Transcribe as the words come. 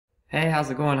Hey,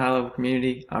 how's it going, high level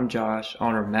community? I'm Josh,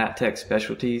 owner of Matt Tech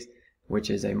Specialties, which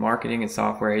is a marketing and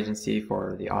software agency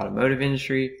for the automotive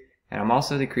industry, and I'm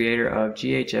also the creator of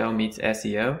GHL Meets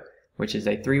SEO, which is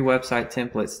a 3-website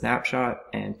template snapshot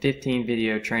and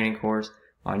 15-video training course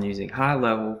on using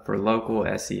HighLevel for local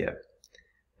SEO.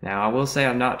 Now, I will say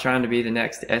I'm not trying to be the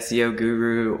next SEO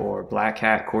guru or black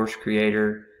hat course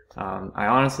creator. I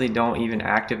honestly don't even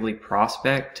actively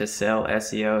prospect to sell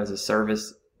SEO as a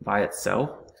service by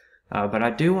itself. But I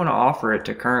do want to offer it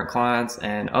to current clients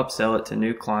and upsell it to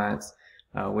new clients,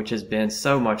 which has been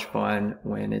so much fun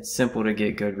when it's simple to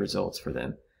get good results for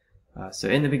them. So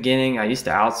in the beginning, I used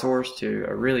to outsource to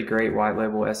a really great white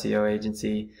label SEO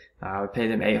agency. I would pay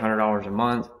them $800 a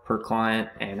month per client,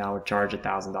 and I would charge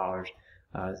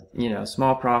 $1,000.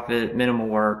 Small profit, minimal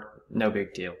work, no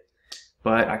big deal.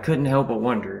 But I couldn't help but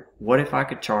wonder, what if I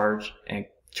could charge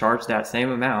that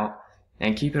same amount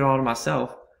and keep it all to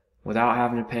myself without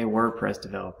having to pay WordPress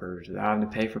developers, without having to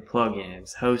pay for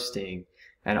plugins, hosting,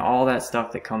 and all that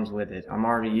stuff that comes with it. I'm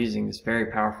already using this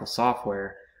very powerful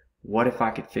software. What if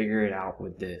I could figure it out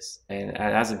with this? And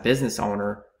as a business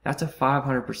owner, that's a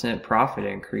 500% profit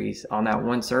increase on that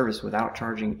one service without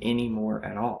charging any more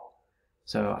at all.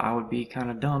 So I would be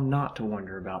kind of dumb not to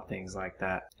wonder about things like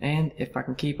that. And if I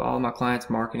can keep all my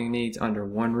clients' marketing needs under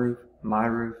one roof, my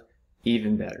roof,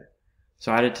 even better.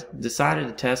 So I decided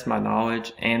to test my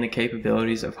knowledge and the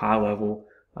capabilities of HighLevel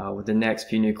with the next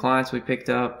few new clients we picked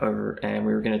up and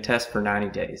we were going to test for 90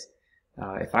 days.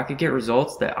 If I could get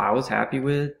results that I was happy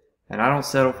with, and I don't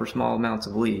settle for small amounts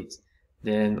of leads,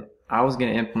 then I was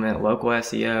going to implement local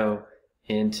SEO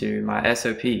into my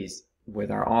SOPs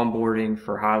with our onboarding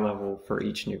for HighLevel for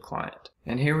each new client.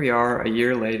 And here we are a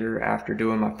year later after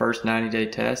doing my first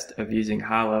 90-day test of using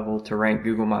HighLevel to rank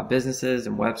Google My Businesses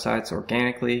and websites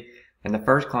organically. And the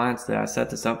first clients that I set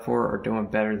this up for are doing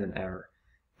better than ever.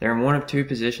 They're in one of two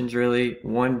positions really,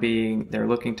 one being they're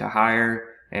looking to hire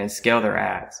and scale their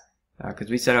ads. Because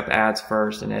we set up ads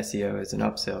first and SEO as an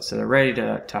upsell. So they're ready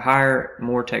to hire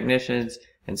more technicians,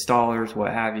 installers,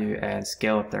 what have you, and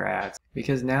scale up their ads.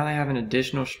 Because now they have an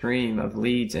additional stream of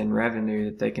leads and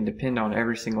revenue that they can depend on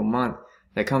every single month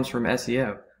that comes from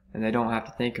SEO. And they don't have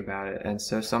to think about it. And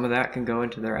so some of that can go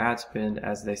into their ad spend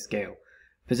as they scale.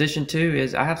 Position 2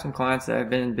 is I have some clients that have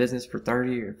been in business for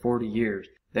 30 or 40 years.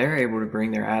 They're able to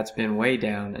bring their ad spend way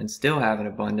down and still have an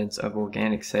abundance of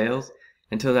organic sales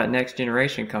until that next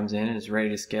generation comes in and is ready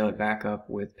to scale it back up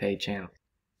with paid channels.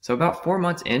 So about 4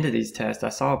 months into these tests, I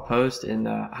saw a post in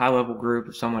the HighLevel group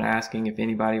of someone asking if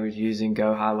anybody was using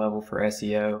Go HighLevel for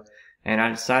SEO, and I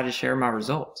decided to share my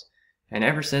results. And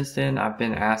ever since then, I've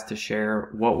been asked to share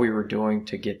what we were doing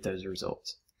to get those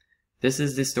results. This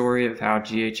is the story of how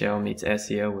GHL Meets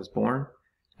SEO was born.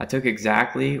 I took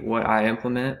exactly what I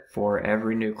implement for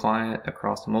every new client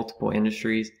across multiple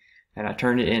industries, and I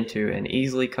turned it into an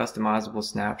easily customizable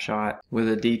snapshot with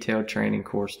a detailed training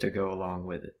course to go along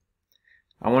with it.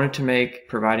 I wanted to make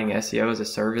providing SEO as a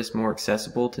service more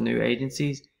accessible to new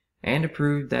agencies and to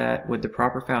prove that with the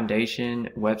proper foundation,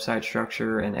 website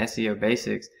structure, and SEO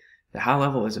basics, the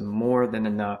HighLevel is more than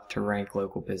enough to rank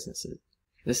local businesses.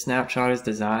 This snapshot is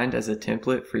designed as a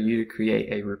template for you to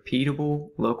create a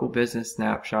repeatable local business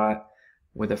snapshot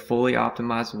with a fully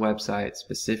optimized website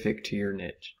specific to your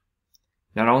niche.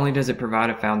 Not only does it provide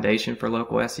a foundation for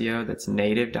local SEO that's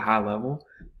native to HighLevel,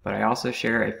 but I also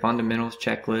share a fundamentals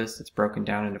checklist that's broken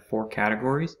down into 4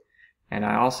 categories, and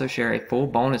I also share a full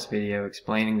bonus video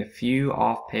explaining the few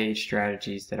off-page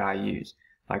strategies that I use,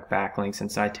 like backlinks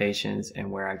and citations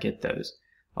and where I get those,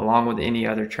 along with any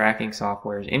other tracking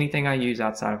softwares. Anything I use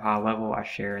outside of HighLevel, I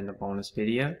share in the bonus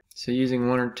video. So using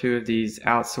 1 or 2 of these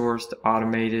outsourced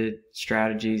automated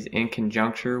strategies in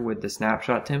conjunction with the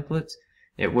snapshot templates,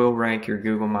 it will rank your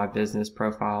Google My Business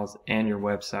profiles and your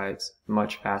websites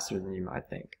much faster than you might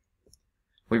think.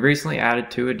 We've recently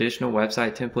added 2 additional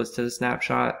website templates to the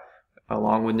snapshot,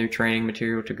 along with new training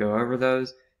material to go over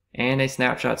those, and a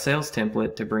snapshot sales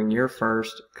template to bring your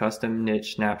first custom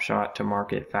niche snapshot to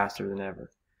market faster than ever.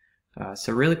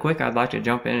 So really quick, I'd like to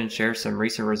jump in and share some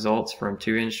recent results from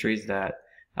 2 industries that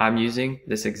I'm using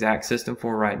this exact system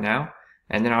for right now,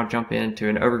 and then I'll jump into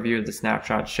an overview of the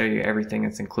snapshot to show you everything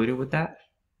that's included with that.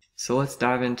 So let's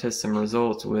dive into some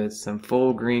results with some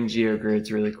full green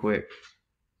geogrids really quick.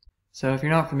 So if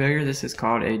you're not familiar, this is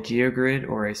called a geogrid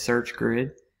or a search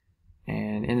grid.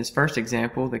 And in this first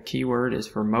example, the keyword is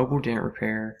for mobile dent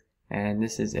repair, and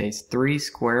this is a 3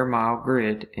 square mile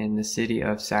grid in the city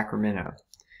of Sacramento.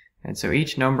 And so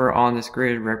each number on this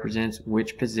grid represents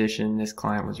which position this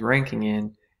client was ranking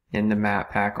in the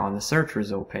map pack on the search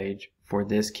result page for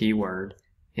this keyword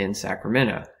in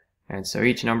Sacramento. And so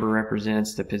each number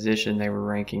represents the position they were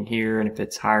ranking here, and if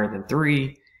it's higher than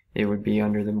 3, it would be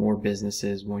under the more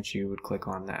businesses once you would click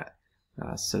on that.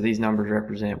 So these numbers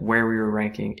represent where we were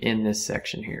ranking in this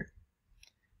section here.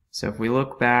 So if we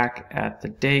look back at the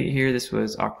date here, this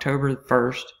was October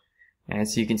 1st, and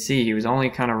so you can see he was only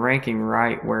kind of ranking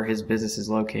right where his business is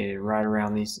located, right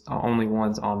around these only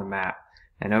ones on the map.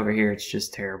 And over here it's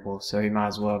just terrible, so he might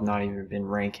as well have not even been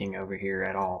ranking over here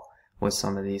at all with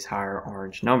some of these higher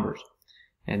orange numbers.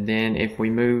 And then if we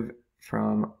move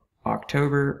from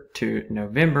October to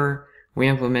November, we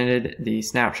implemented the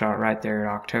snapshot right there in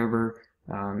October,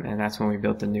 and that's when we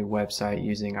built the new website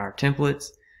using our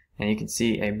templates. And you can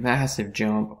see a massive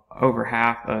jump. Over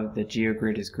half of the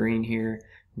GeoGrid is green here.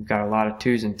 We've got a lot of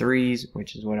 2s and 3s,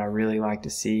 which is what I really like to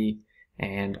see,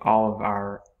 and all of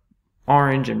our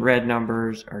orange and red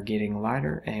numbers are getting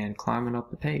lighter and climbing up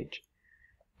the page.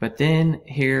 But then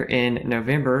here in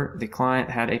November, the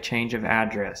client had a change of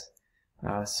address.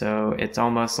 So it's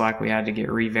almost like we had to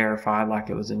get re-verified like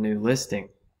it was a new listing.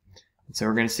 And so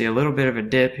we're going to see a little bit of a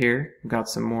dip here. We've got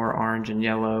some more orange and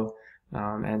yellow,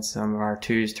 and some of our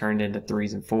 2s turned into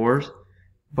 3s and 4s.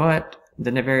 But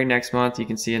the very next month, you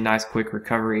can see a nice quick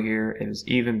recovery here. It was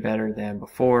even better than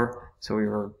before. So we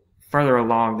were further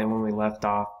along than when we left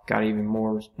off. Got even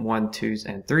more 1s, 2s,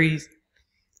 and 3s.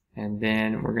 And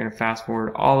then we're going to fast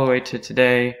forward all the way to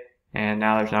today. And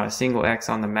now there's not a single X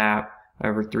on the map.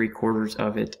 Over 3/4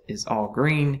 of it is all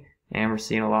green. And we're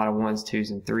seeing a lot of 1s,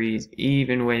 2s, and 3s,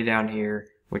 even way down here,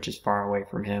 which is far away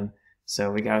from him.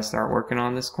 So we got to start working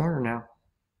on this corner now.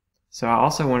 So I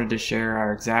also wanted to share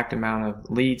our exact amount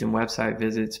of leads and website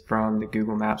visits from the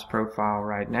Google Maps profile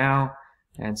right now.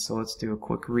 And so let's do a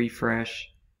quick refresh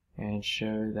and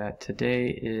show that today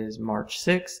is March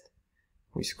 6th.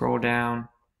 We scroll down,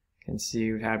 you can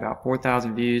see we've had about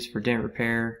 4,000 views for dent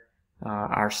repair.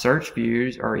 Our search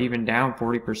views are even down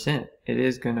 40%. It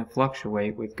is going to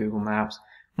fluctuate with Google Maps,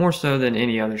 more so than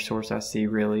any other source I see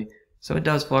really. So it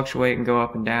does fluctuate and go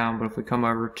up and down, but if we come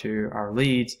over to our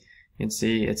leads, you can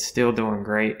see it's still doing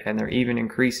great, and they're even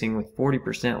increasing with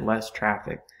 40% less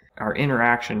traffic. Our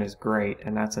interaction is great,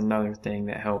 and that's another thing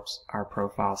that helps our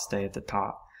profile stay at the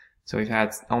top. So we've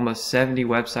had almost 70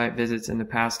 website visits in the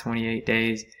past 28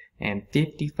 days and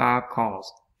 55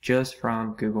 calls just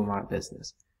from Google My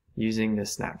Business using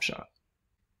this snapshot.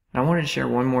 And I wanted to share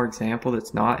one more example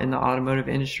that's not in the automotive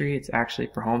industry. It's actually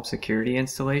for home security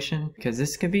installation, because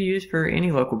this can be used for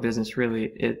any local business really.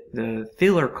 The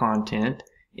filler content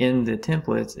in the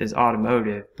templates is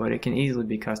automotive, but it can easily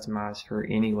be customized for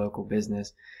any local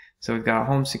business. So we've got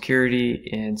home security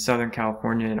in Southern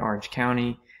California and Orange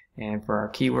County, and for our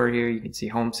keyword here you can see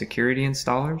home security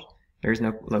installers. There's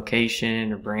no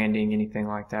location or branding, anything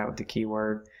like that with the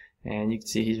keyword, and you can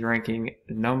see he's ranking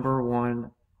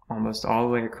 #1 almost all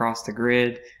the way across the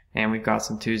grid, and we've got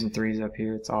some 2s and 3s up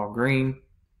here. It's all green,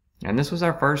 and this was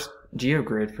our first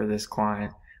GeoGrid for this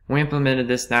client. We implemented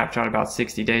this snapshot about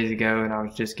 60 days ago, and I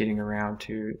was just getting around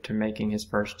to making his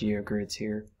first GeoGrids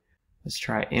here. Let's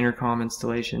try intercom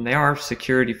installation. They are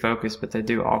security focused, but they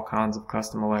do all kinds of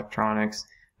custom electronics,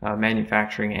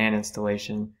 manufacturing, and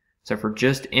installation. So for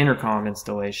just intercom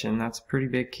installation, that's a pretty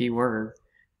big keyword.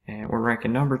 And we're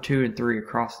ranking #2 and 3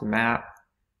 across the map.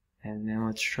 And then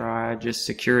let's try just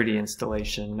security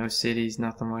installation. No cities,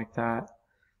 nothing like that.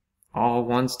 All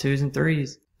 1s, 2s, and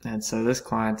 3s. And so this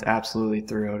client's absolutely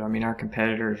thrilled. I mean, our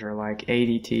competitors are like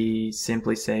ADT,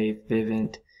 SimpliSafe,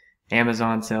 Vivint.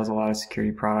 Amazon sells a lot of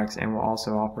security products and will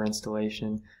also offer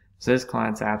installation. So this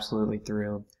client's absolutely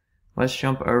thrilled. Let's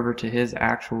jump over to his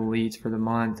actual leads for the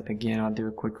month. Again, I'll do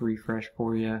a quick refresh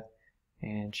for you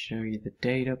and show you the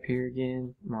date up here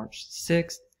again, March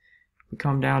 6th. We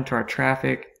come down to our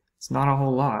traffic. It's not a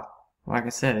whole lot. Like I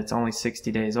said, it's only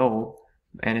 60 days old,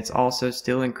 and it's also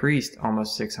still increased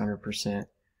almost 600%.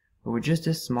 But with just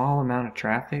a small amount of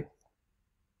traffic,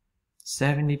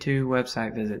 72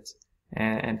 website visits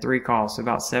and 3 calls, so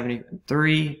about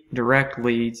 73 direct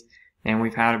leads, and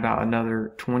we've had about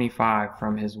another 25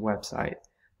 from his website.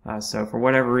 So for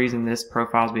whatever reason, this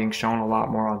profile is being shown a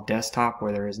lot more on desktop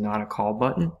where there is not a call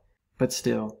button, but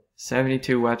still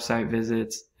 72 website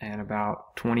visits and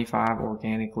about 25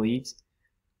 organic leads.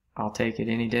 I'll take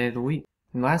it any day of the week.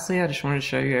 And lastly, I just wanted to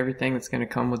show you everything that's going to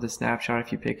come with the snapshot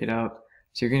if you pick it up.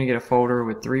 So you're going to get a folder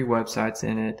with 3 websites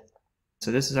in it.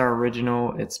 So this is our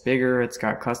original. It's bigger, it's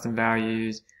got custom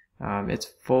values, it's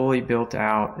fully built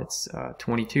out, it's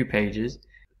 22 pages.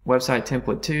 Website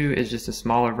template 2 is just a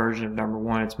smaller version of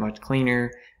 #1. It's much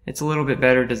cleaner, it's a little bit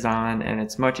better designed, and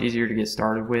it's much easier to get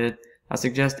started with. I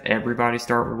suggest everybody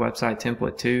start with website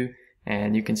template 2,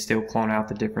 and you can still clone out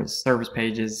the different service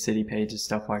pages, city pages,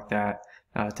 stuff like that.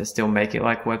 to still make it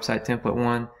like website template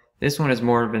 1. This one is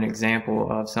more of an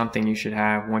example of something you should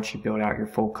have once you build out your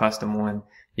full custom one.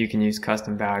 You can use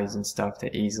custom values and stuff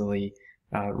to easily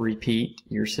repeat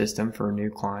your system for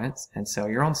new clients and sell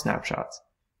your own snapshots.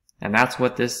 And that's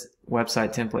what this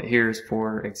website template here is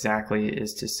for exactly,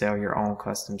 is to sell your own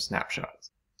custom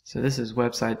snapshots. So this is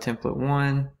website template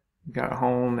 1. You've got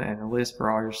home and a list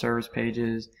for all your service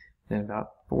pages, then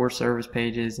about 4 service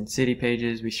pages and city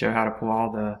pages. We show how to pull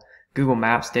all the Google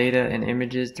Maps data and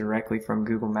images directly from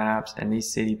Google Maps, and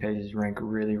these city pages rank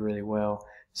really, really well.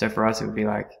 So for us, it would be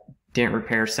like didn't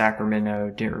repair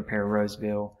Sacramento, didn't repair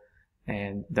Roseville,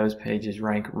 and those pages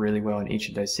rank really well in each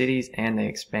of those cities, and they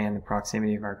expand the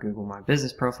proximity of our Google My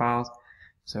Business profiles.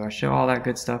 So I show all that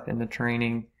good stuff in the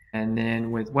training. And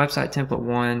then with website template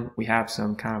 1, we have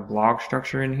some kind of blog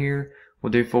structure in here.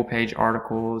 We'll do full page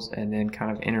articles and then kind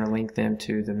of interlink them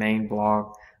to the main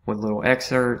blog with little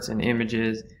excerpts and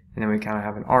images. And then we kind of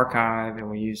have an archive, and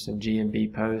we use some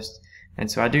GMB posts. And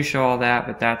so I do show all that,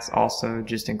 but that's also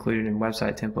just included in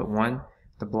website template 1.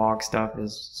 The blog stuff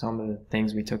is some of the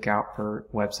things we took out for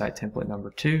website template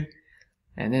number 2.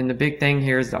 And then the big thing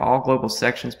here is the all global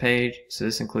sections page. So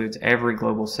this includes every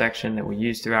global section that we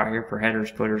use throughout here for headers,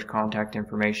 footers, contact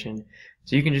information.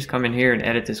 So you can just come in here and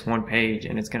edit this one page,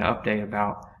 and it's going to update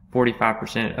about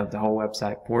 45% of the whole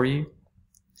website for you.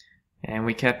 And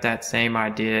we kept that same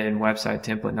idea in website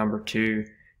template number 2.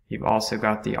 You've also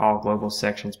got the all global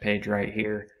sections page right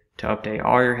here to update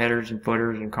all your headers and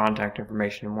footers and contact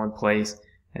information in one place,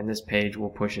 and this page will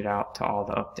push it out to all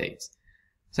the updates.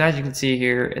 So as you can see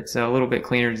here, it's a little bit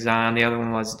cleaner design. The other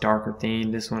one was darker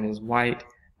theme. This one is white,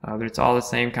 but it's all the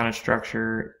same kind of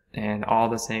structure, and all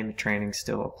the same training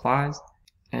still applies.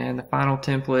 And the final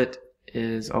template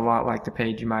is a lot like the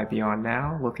page you might be on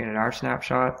now, looking at our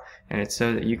snapshot, and it's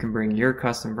so that you can bring your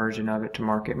custom version of it to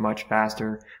market much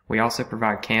faster. We also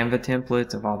provide Canva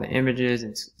templates of all the images,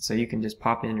 and so you can just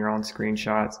pop in your own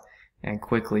screenshots and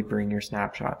quickly bring your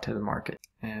snapshot to the market.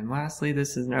 And lastly,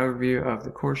 this is an overview of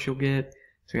the course you'll get.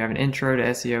 So we have an intro to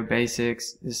SEO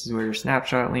basics. This is where your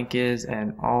snapshot link is,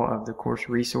 and all of the course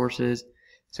resources.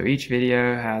 So each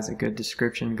video has a good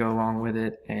description to go along with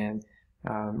it, and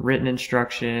written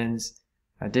instructions,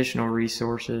 additional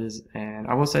resources. And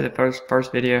I will say the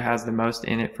first video has the most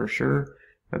in it for sure,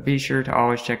 but be sure to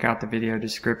always check out the video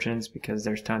descriptions because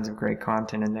there's tons of great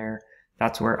content in there.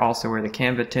 That's also where the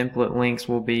Canva template links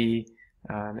will be,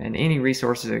 and any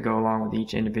resources that go along with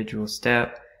each individual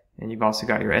step. And you've also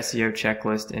got your SEO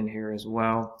checklist in here as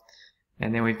well.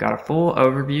 And then we've got a full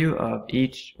overview of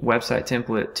each website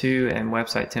template 2 and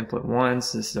website template 1.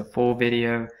 So this is a full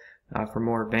video for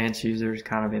more advanced users,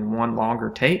 kind of in one longer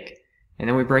take. And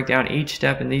then we break down each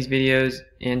step in these videos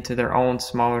into their own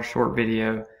smaller short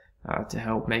video to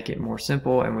help make it more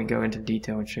simple. And we go into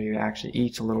detail and show you actually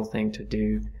each little thing to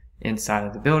do inside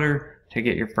of the builder to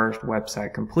get your first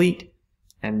website complete.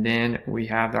 And then we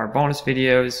have our bonus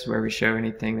videos where we show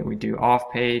anything that we do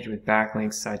off page with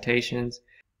backlinks, citations.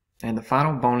 And the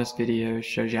final bonus video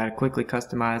shows you how to quickly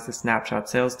customize the snapshot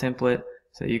sales template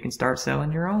so you can start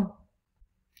selling your own.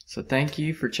 So thank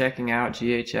you for checking out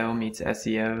GHL Meets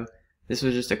SEO. This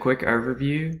was just a quick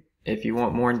overview. If you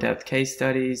want more in-depth case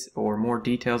studies or more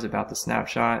details about the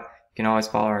snapshot, you can always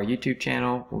follow our YouTube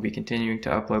channel. We'll be continuing to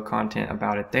upload content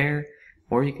about it there,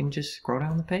 or you can just scroll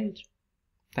down the page.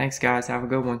 Thanks guys, have a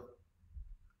good one.